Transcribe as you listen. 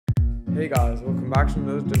Hey guys, welcome back to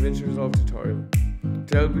another DaVinci Resolve tutorial.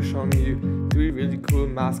 Today I'll be showing you 3 really cool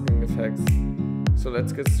masking effects. So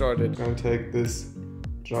let's get started. I'm going to take this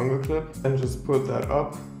jungle clip and just put that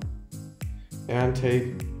up and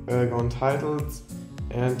go on titles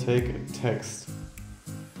and take text.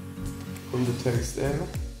 Put the text in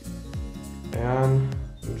and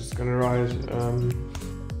I'm just going to write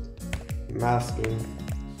masking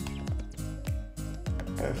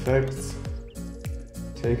effects.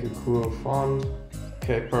 Take a cool font.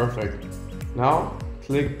 Okay, perfect. Now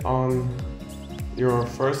click on your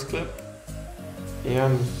first clip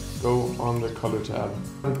and go on the color tab.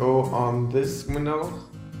 Go on this window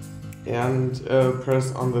and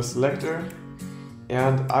press on the selector.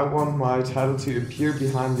 And I want my title to appear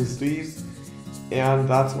behind these leaves, and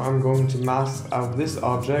that's why I'm going to mask out this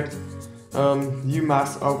object. You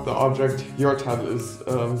mask out the object your title is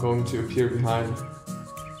going to appear behind.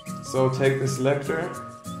 So take the selector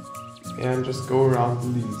and just go around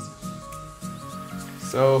the leaves.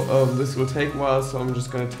 So this will take a while, so I'm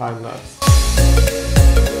just going to time lapse.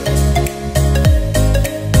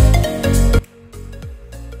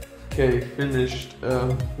 Okay, finished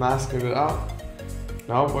masking it out.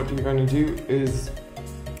 Now what you're going to do is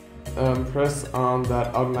press on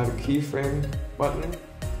that automatic keyframe button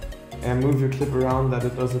and move your clip around that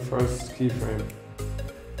it does the first keyframe.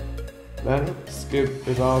 Then skip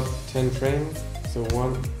about 10 frames, so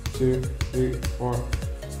 1, 2, 3, 4,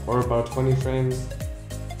 or about 20 frames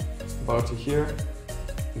about to here.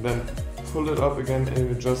 And then pull it up again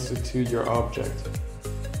and adjust it to your object.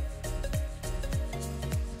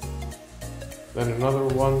 Then another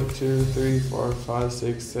 1, 2, 3, 4, 5,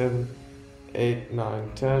 6, 7, 8,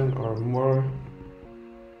 9, 10 or more.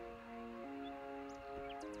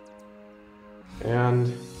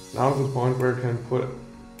 And now is the point where you can put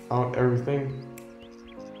out everything.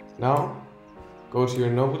 Now go to your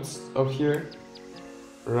notes up here,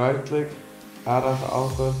 right click, add as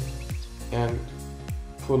alpha and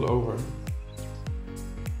pull over.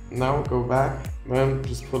 Now go back, then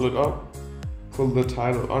just pull it up, pull the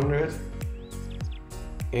title under it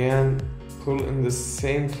and pull in the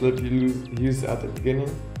same clip you used at the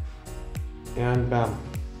beginning and bam.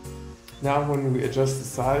 Now when we adjust the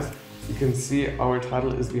size, you can see our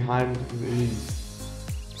title is behind the leaves.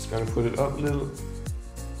 Just gonna put it up a little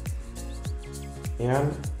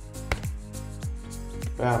and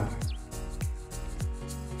bam.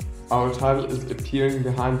 Our title is appearing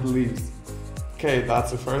behind the leaves. Okay,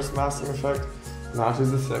 that's the first masking effect. Now to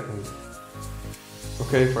the second.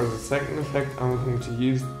 Okay, for the second effect, I'm going to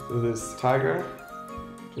use this tiger.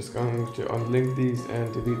 Just going to unlink these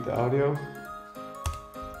and delete the audio.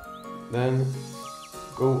 Then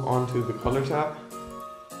go on to the color tab.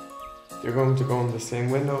 You're going to go in the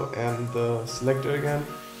same window and the selector again.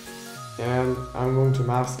 And I'm going to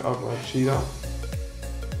mask out my cheetah.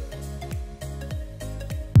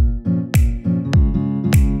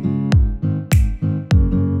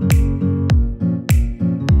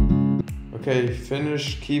 Okay,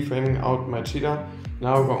 finish keyframing out my cheetah.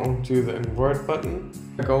 Now go on to the invert button.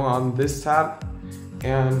 Go on this tab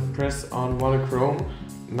and press on monochrome.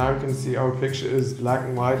 Now you can see our picture is black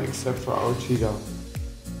and white except for our cheetah.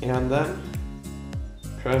 And then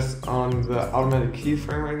press on the automatic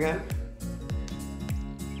keyframe again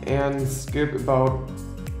and skip about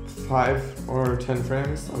 5 or 10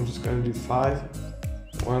 frames. I'm just going to do 5.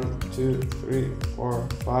 1, 2, 3, 4,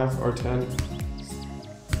 5 or 10.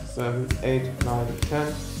 7, 8, 9,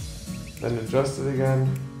 10. Then adjust it again.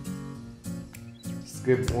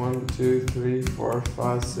 Skip 1, 2, 3, 4,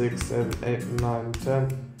 5, 6, 7, 8, 9,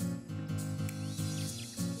 10.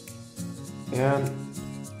 And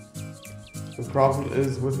the problem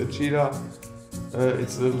is with the cheetah,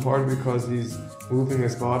 it's a little hard because he's moving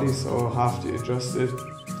his body, so I'll have to adjust it.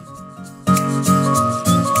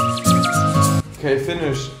 Okay,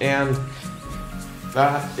 finish. And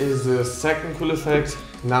that is the second cool effect.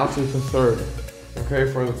 Now to the third.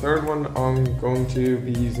 Okay, for the third one, I'm going to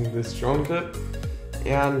be using this drone clip.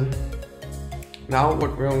 And now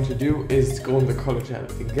what we're going to do is go in the color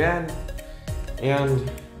tab again.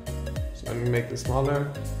 And so let me make this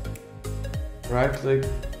smaller. Right click,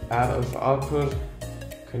 add as output,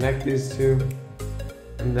 connect these two.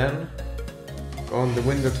 And then go on the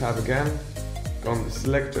window tab again. Go on the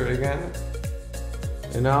selector again.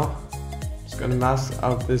 And now I'm just gonna mask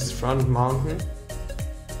out this front mountain.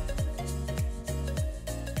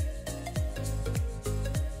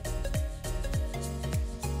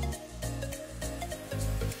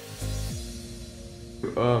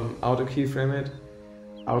 Auto keyframe it,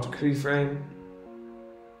 auto keyframe,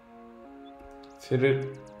 fit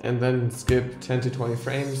it, and then skip 10 to 20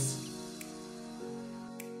 frames.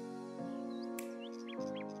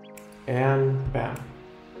 and bam.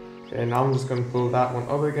 Okay, now I'm just gonna pull that one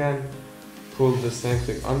up again, pull the same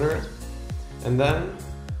clip under it, and then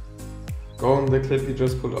go on the clip you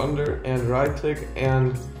just pulled under and right click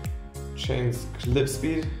and change clip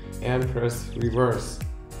speed and press reverse.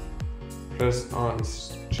 Press on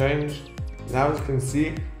change. Now you can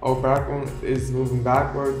see our background is moving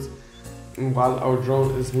backwards while our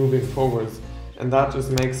drone is moving forwards, and that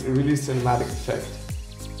just makes a really cinematic effect.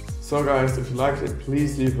 So guys, if you liked it,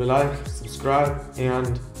 please leave a like, subscribe,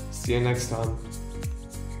 and see you next time.